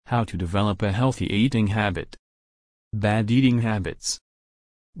How to develop a healthy eating habit. Bad eating habits.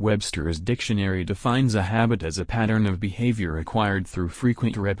 Webster's dictionary defines a habit as a pattern of behavior acquired through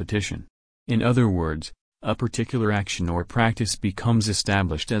frequent repetition. In other words, a particular action or practice becomes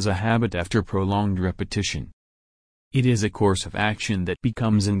established as a habit after prolonged repetition. It is a course of action that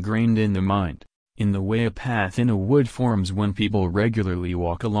becomes ingrained in the mind, in the way a path in a wood forms when people regularly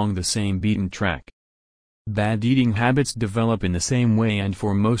walk along the same beaten track. Bad eating habits develop in the same way, and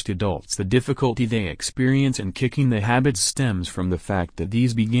for most adults the difficulty they experience in kicking the habits stems from the fact that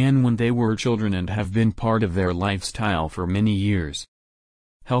these began when they were children and have been part of their lifestyle for many years.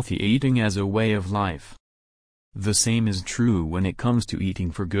 Healthy eating as a way of life. The same is true when it comes to eating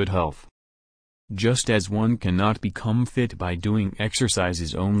for good health. Just as one cannot become fit by doing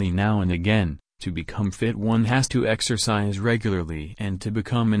exercises only now and again, to become fit one has to exercise regularly, and to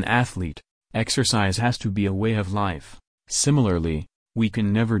become an athlete, exercise has to be a way of life. Similarly, we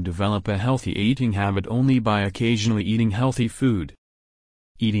can never develop a healthy eating habit only by occasionally eating healthy food.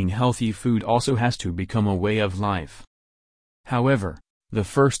 Eating healthy food also has to become a way of life. However, the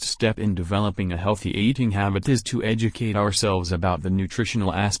first step in developing a healthy eating habit is to educate ourselves about the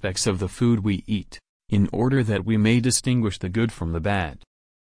nutritional aspects of the food we eat, in order that we may distinguish the good from the bad.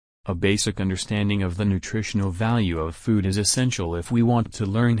 A basic understanding of the nutritional value of food is essential if we want to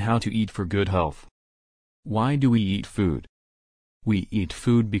learn how to eat for good health. Why do we eat food? We eat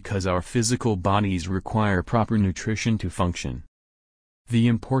food because our physical bodies require proper nutrition to function. The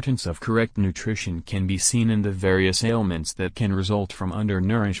importance of correct nutrition can be seen in the various ailments that can result from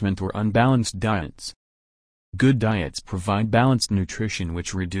undernourishment or unbalanced diets. Good diets provide balanced nutrition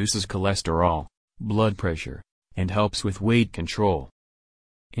which reduces cholesterol, blood pressure, and helps with weight control.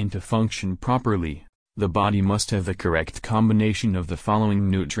 And to function properly, the body must have the correct combination of the following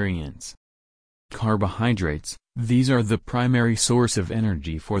nutrients. Carbohydrates, these are the primary source of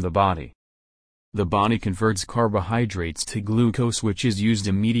energy for the body. The body converts carbohydrates to glucose, which is used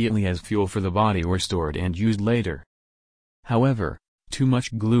immediately as fuel for the body or stored and used later. However, too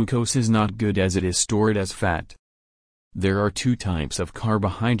much glucose is not good as it is stored as fat. There are two types of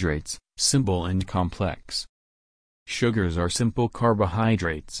carbohydrates, simple and complex. Sugars are simple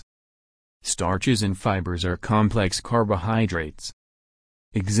carbohydrates. Starches and fibers are complex carbohydrates.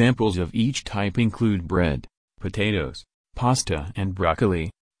 Examples of each type include bread, potatoes, pasta and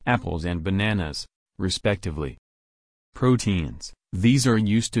broccoli, apples and bananas, respectively. Proteins, these are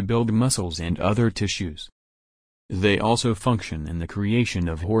used to build muscles and other tissues. They also function in the creation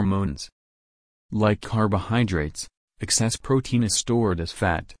of hormones. Like carbohydrates, excess protein is stored as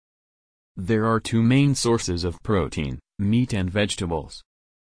fat. There are two main sources of protein, meat and vegetables.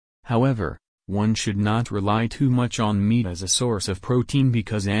 However, one should not rely too much on meat as a source of protein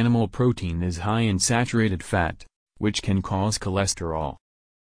because animal protein is high in saturated fat, which can cause cholesterol.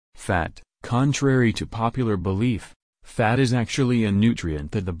 Fat, contrary to popular belief, fat is actually a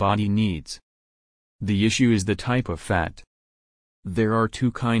nutrient that the body needs. The issue is the type of fat. There are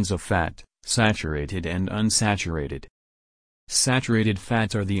two kinds of fat, saturated and unsaturated. Saturated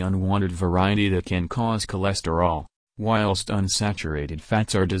fats are the unwanted variety that can cause cholesterol, whilst unsaturated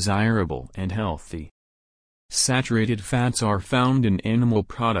fats are desirable and healthy. Saturated fats are found in animal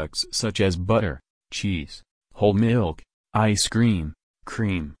products such as butter, cheese, whole milk, ice cream,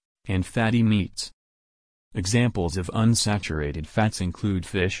 cream, and fatty meats. Examples of unsaturated fats include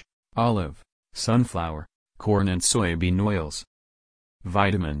fish, olive, sunflower, corn and soybean oils.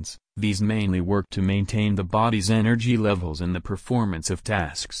 Vitamins, these mainly work to maintain the body's energy levels and the performance of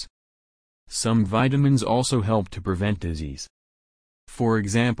tasks. Some vitamins also help to prevent disease. For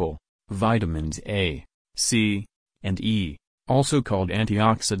example, vitamins A, C, and E, also called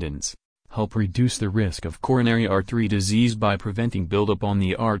antioxidants, help reduce the risk of coronary artery disease by preventing buildup on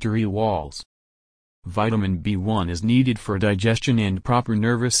the artery walls. Vitamin B1 is needed for digestion and proper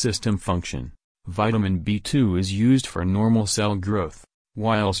nervous system function. Vitamin B2 is used for normal cell growth,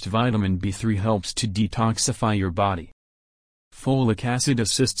 whilst vitamin B3 helps to detoxify your body. Folic acid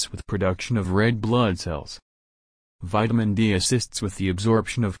assists with production of red blood cells. Vitamin D assists with the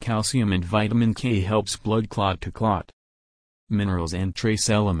absorption of calcium, and vitamin K helps blood clot to clot. Minerals and trace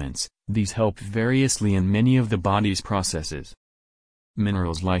elements, these help variously in many of the body's processes.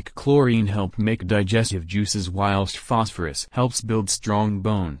 Minerals like chlorine help make digestive juices, whilst phosphorus helps build strong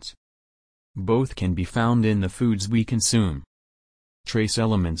bones. Both can be found in the foods we consume. Trace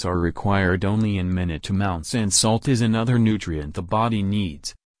elements are required only in minute amounts, and salt is another nutrient the body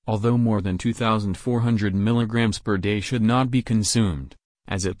needs, although more than 2,400 mg per day should not be consumed,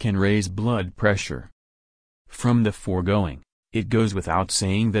 as it can raise blood pressure. From the foregoing, it goes without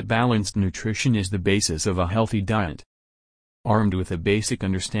saying that balanced nutrition is the basis of a healthy diet. Armed with a basic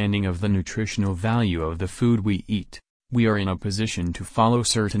understanding of the nutritional value of the food we eat, we are in a position to follow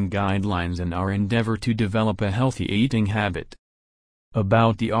certain guidelines in our endeavor to develop a healthy eating habit.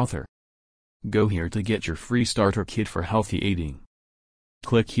 About the author. Go here to get your free starter kit for healthy eating.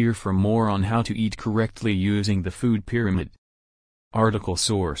 Click here for more on how to eat correctly using the food pyramid. Article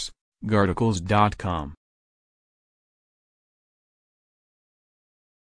source: Garticles.com